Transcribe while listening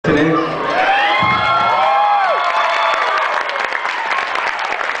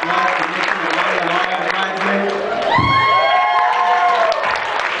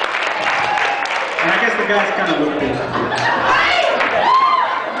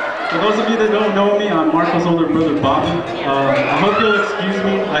For those of you that don't know me, I'm Marco's older brother, Bobby. I hope you'll excuse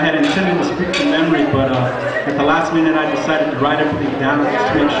me. I had intended to speak from memory, but at the last minute I decided to write everything down just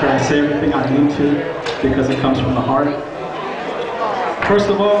to make sure I say everything I need to, because it comes from the heart. First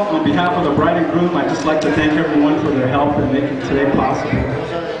of all, on behalf of the bride and groom, I'd just like to thank everyone for their help in making today possible.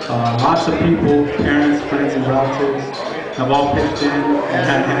 Lots of people, parents, friends, and relatives have all pitched in and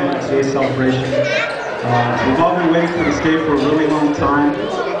had a hand in today's celebration. We've all been waiting for this day for a really long time,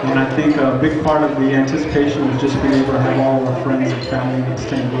 and I think a big part of the anticipation was just being able to have all our friends and family and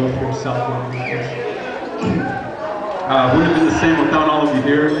extended growth here celebrating with us. Wouldn't have been the same without all of you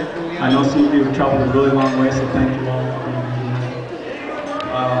here. I know some of you have traveled a really long way, so thank you all for being here.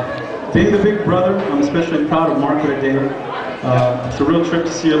 Being the big brother, I'm especially proud of Marco today. It's a real trip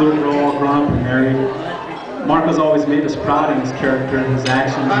to see a little girl all grown up and married. Marco's always made us proud in his character, his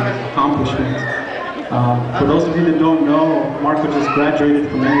actions, and his accomplishments. For those of you that don't know, Marco just graduated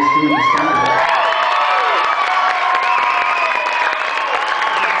from ASU in December.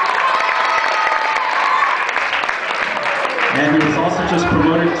 And he was also just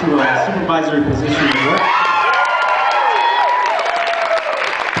promoted to a supervisory position at work.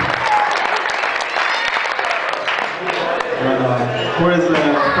 For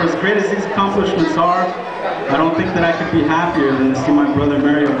as great as these accomplishments are, I don't think that I could be happier than to see my brother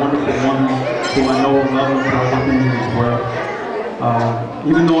marry a wonderful woman who I know will love him for everything in his world.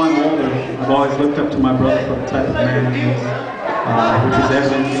 Even though I'm older, I've always looked up to my brother for the type of man he is, which is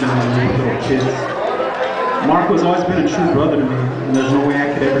evident in my little kids. Marco's always been a true brother to me, and there's no way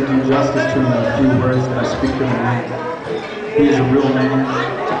I could ever do justice to him in a few words that I speak here tonight. He is a real man,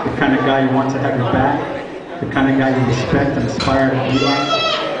 the kind of guy you want to have your back, the kind of guy you respect and aspire to be like.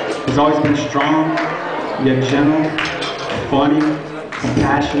 He's always been strong, yet gentle, funny,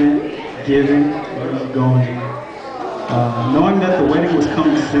 compassionate, giving, easygoing. Knowing that the wedding was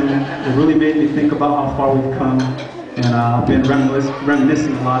coming soon, it really made me think about how far we've come, and I've been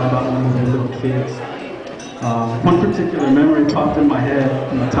reminiscing a lot about when we were little kids. One particular memory popped in my head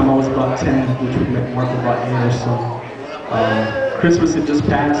from the time I was about 10, which would make Marco about 8 or so. Christmas had just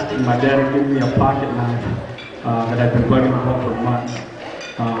passed, and my dad had given me a pocket knife that I'd been bugging about for months.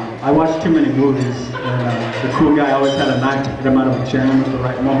 I watched too many movies, and the cool guy always had a knife to get him out of a jam at the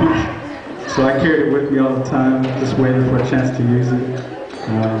right moment. So I carried it with me all the time, just waiting for a chance to use it.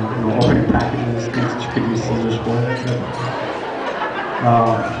 Opening packages, things that you could use scissors for.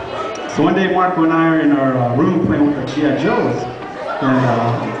 So one day Marco and I are in our room playing with our G.I. Joes,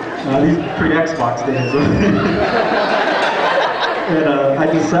 and these are pre-Xbox days. And I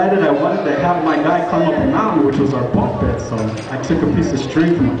decided I wanted to have my guy climb up a mountain, which was our bunk bed. So I took a piece of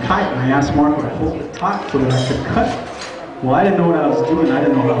string from a kite and I asked Marco to hold it taut so that I could cut it. Well, I didn't know what I was doing. I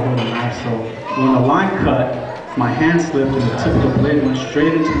didn't know how to hold a knife. So when the line cut, my hand slipped and the tip of the blade went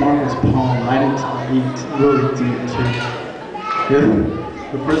straight into Marco's palm, right into the meat, really deep too. Yeah.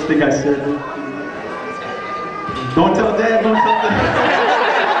 The first thing I said, don't tell Dad, don't tell Dad.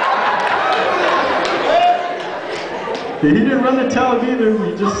 He didn't run to tell him either,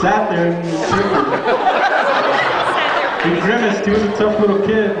 he just sat there and he grimaced. He was a tough little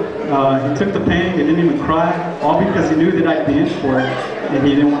kid. He took the pain, he didn't even cry, all because he knew that I'd be in for it and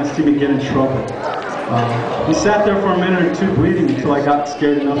he didn't want to see me get in trouble. He sat there for a minute or two bleeding until I got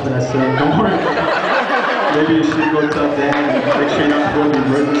scared enough that I said, don't worry, maybe you should go tell Dad and make sure you're not going to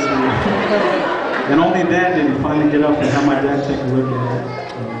emergency. And only then did he finally get up and have my dad take a look at it.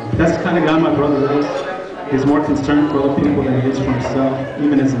 That's the kind of guy my brother is. He's more concerned for other people than he is for himself,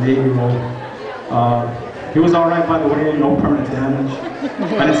 even as an 8-year-old. He was all right, by the way, no permanent damage.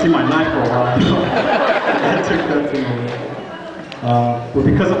 I didn't see my knife for a while. I took that thing away. But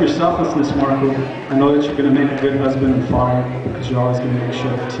because of your selflessness, Marco, I know that you're going to make a good husband and father, because you're always going to make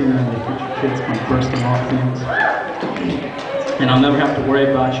sure that Tina and your future kids come first in all things. And I'll never have to worry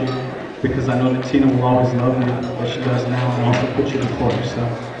about you, because I know that Tina will always love you, as she does now, and also put you before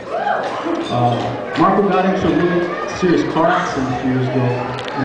herself. Marco got into a really serious car accident a few years ago.